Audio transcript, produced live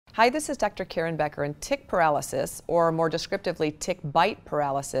Hi, this is Dr. Karen Becker, and tick paralysis, or more descriptively, tick bite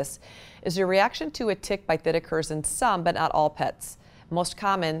paralysis, is a reaction to a tick bite that occurs in some, but not all pets. Most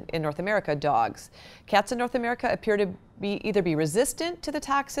common in North America, dogs. Cats in North America appear to either be resistant to the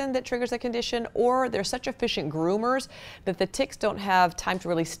toxin that triggers the condition, or they're such efficient groomers that the ticks don't have time to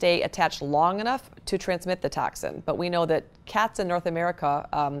really stay attached long enough to transmit the toxin. But we know that cats in North America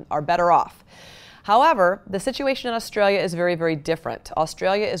are better off. However, the situation in Australia is very, very different.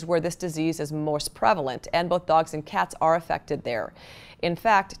 Australia is where this disease is most prevalent, and both dogs and cats are affected there. In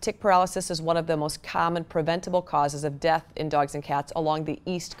fact, tick paralysis is one of the most common preventable causes of death in dogs and cats along the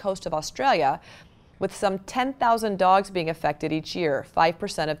east coast of Australia, with some 10,000 dogs being affected each year,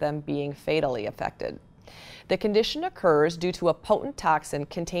 5% of them being fatally affected. The condition occurs due to a potent toxin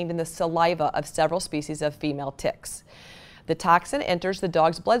contained in the saliva of several species of female ticks. The toxin enters the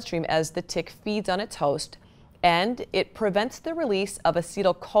dog's bloodstream as the tick feeds on its host, and it prevents the release of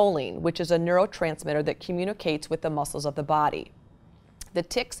acetylcholine, which is a neurotransmitter that communicates with the muscles of the body. The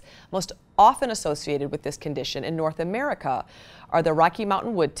ticks most often associated with this condition in North America are the Rocky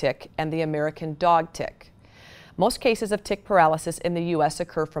Mountain wood tick and the American dog tick. Most cases of tick paralysis in the U.S.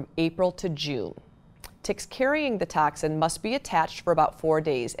 occur from April to June. Ticks carrying the toxin must be attached for about 4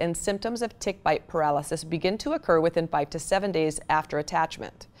 days, and symptoms of tick bite paralysis begin to occur within 5 to 7 days after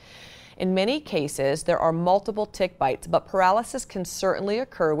attachment. In many cases, there are multiple tick bites, but paralysis can certainly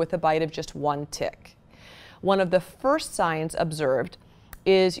occur with a bite of just one tick. One of the first signs observed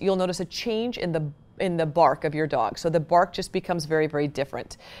is you'll notice a change in the bark of your dog. So the bark just becomes very, very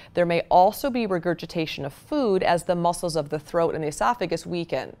different. There may also be regurgitation of food as the muscles of the throat and the esophagus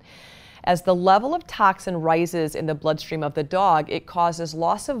weaken. As the level of toxin rises in the bloodstream of the dog, it causes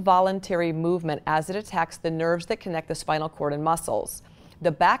loss of voluntary movement as it attacks the nerves that connect the spinal cord and muscles.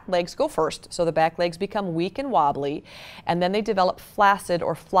 The back legs go first, so the back legs become weak and wobbly, and then they develop flaccid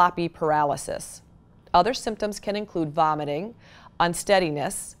or floppy paralysis. Other symptoms can include vomiting,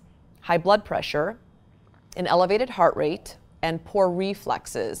 unsteadiness, high blood pressure, an elevated heart rate, and poor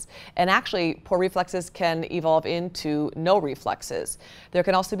reflexes. And actually, poor reflexes can evolve into no reflexes. There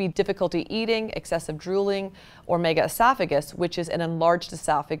can also be difficulty eating, excessive drooling, or megaesophagus, which is an enlarged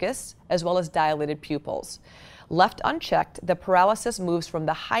esophagus, as well as dilated pupils. Left unchecked, the paralysis moves from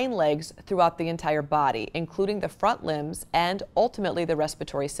the hind legs throughout the entire body, including the front limbs and ultimately the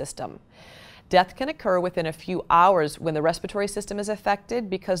respiratory system. Death can occur within a few hours when the respiratory system is affected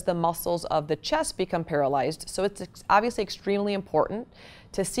because the muscles of the chest become paralyzed. So it's obviously extremely important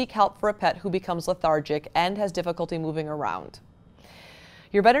to seek help for a pet who becomes lethargic and has difficulty moving around.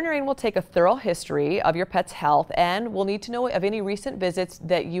 Your veterinarian will take a thorough history of your pet's health and will need to know of any recent visits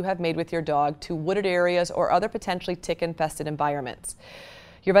that you have made with your dog to wooded areas or other potentially tick-infested environments.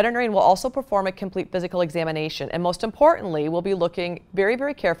 Your veterinarian will also perform a complete physical examination, and most importantly, will be looking very,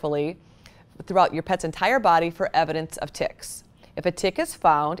 very carefully throughout your pet's entire body for evidence of ticks. If a tick is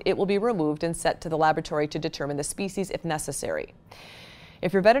found, it will be removed and sent to the laboratory to determine the species if necessary.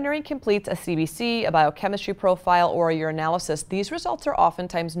 If your veterinarian completes a CBC, a biochemistry profile, or a urinalysis, these results are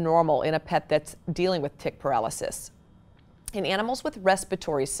oftentimes normal in a pet that's dealing with tick paralysis. In animals with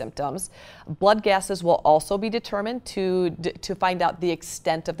respiratory symptoms, blood gases will also be determined to find out the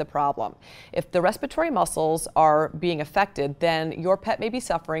extent of the problem. If the respiratory muscles are being affected, then your pet may be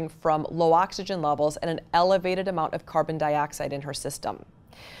suffering from low oxygen levels and an elevated amount of carbon dioxide in her system.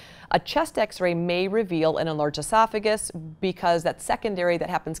 A chest x-ray may reveal an enlarged esophagus because that's secondary that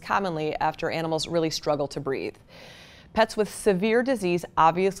happens commonly after animals really struggle to breathe. Pets with severe disease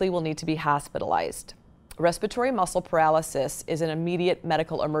obviously will need to be hospitalized. Respiratory muscle paralysis is an immediate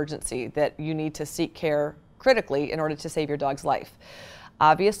medical emergency that you need to seek care critically in order to save your dog's life.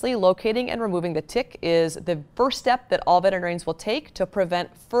 Obviously, locating and removing the tick is the first step that all veterinarians will take to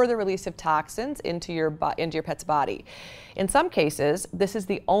prevent further release of toxins into your pet's body. In some cases, this is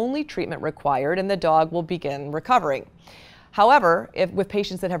the only treatment required and the dog will begin recovering. However, with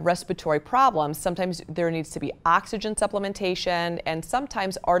patients that have respiratory problems, sometimes there needs to be oxygen supplementation and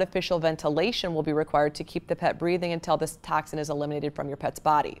sometimes artificial ventilation will be required to keep the pet breathing until this toxin is eliminated from your pet's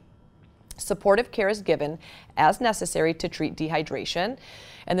body. Supportive care is given as necessary to treat dehydration,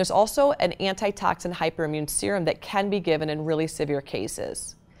 and there's also an antitoxin hyperimmune serum that can be given in really severe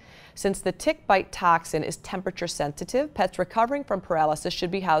cases. Since the tick bite toxin is temperature sensitive, pets recovering from paralysis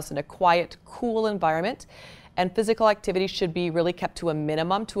should be housed in a quiet, cool environment, and physical activity should be really kept to a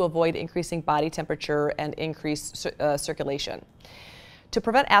minimum to avoid increasing body temperature and increased circulation. To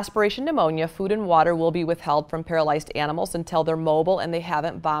prevent aspiration pneumonia, food and water will be withheld from paralyzed animals until they're mobile and they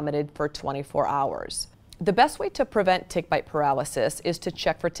haven't vomited for 24 hours. The best way to prevent tick bite paralysis is to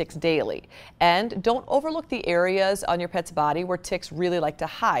check for ticks daily. And don't overlook the areas on your pet's body where ticks really like to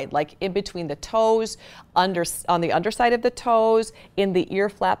hide, like in between the toes, on the underside of the toes, in the ear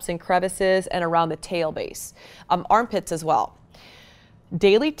flaps and crevices, and around the tail base. Armpits as well.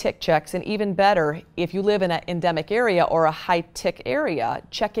 Daily tick checks, and even better, if you live in an endemic area or a high tick area,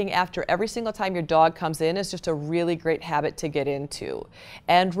 checking after every single time your dog comes in is just a really great habit to get into.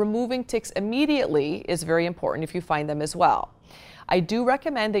 And removing ticks immediately is very important if you find them as well. I do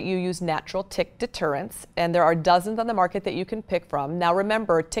recommend that you use natural tick deterrents, and there are dozens on the market that you can pick from. Now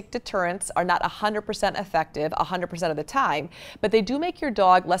remember, tick deterrents are not 100% effective 100% of the time, but they do make your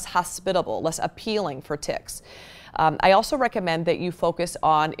dog less hospitable, less appealing for ticks. I also recommend that you focus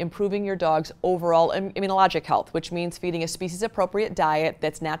on improving your dog's overall immunologic health, which means feeding a species-appropriate diet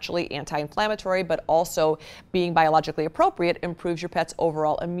that's naturally anti-inflammatory, but also being biologically appropriate improves your pet's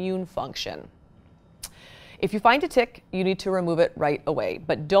overall immune function. If you find a tick, you need to remove it right away,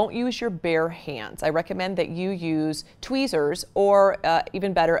 but don't use your bare hands. I recommend that you use tweezers or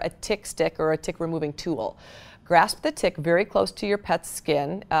even better, a tick stick or a tick removing tool. Grasp the tick very close to your pet's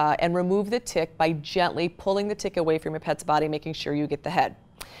skin and remove the tick by gently pulling the tick away from your pet's body, making sure you get the head.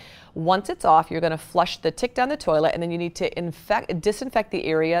 Once it's off, you're going to flush the tick down the toilet, and then you need to disinfect the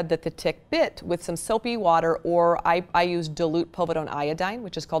area that the tick bit with some soapy water, or I use dilute povidone iodine,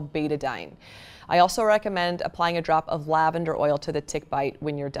 which is called betadine. I also recommend applying a drop of lavender oil to the tick bite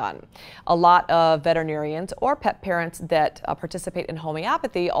when you're done. A lot of veterinarians or pet parents that participate in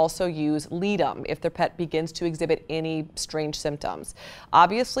homeopathy also use Ledum if their pet begins to exhibit any strange symptoms.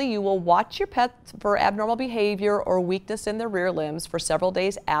 Obviously, you will watch your pet for abnormal behavior or weakness in the rear limbs for several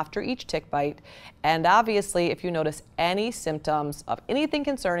days after each tick bite. And obviously, if you notice any symptoms of anything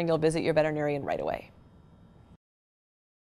concerning, you'll visit your veterinarian right away.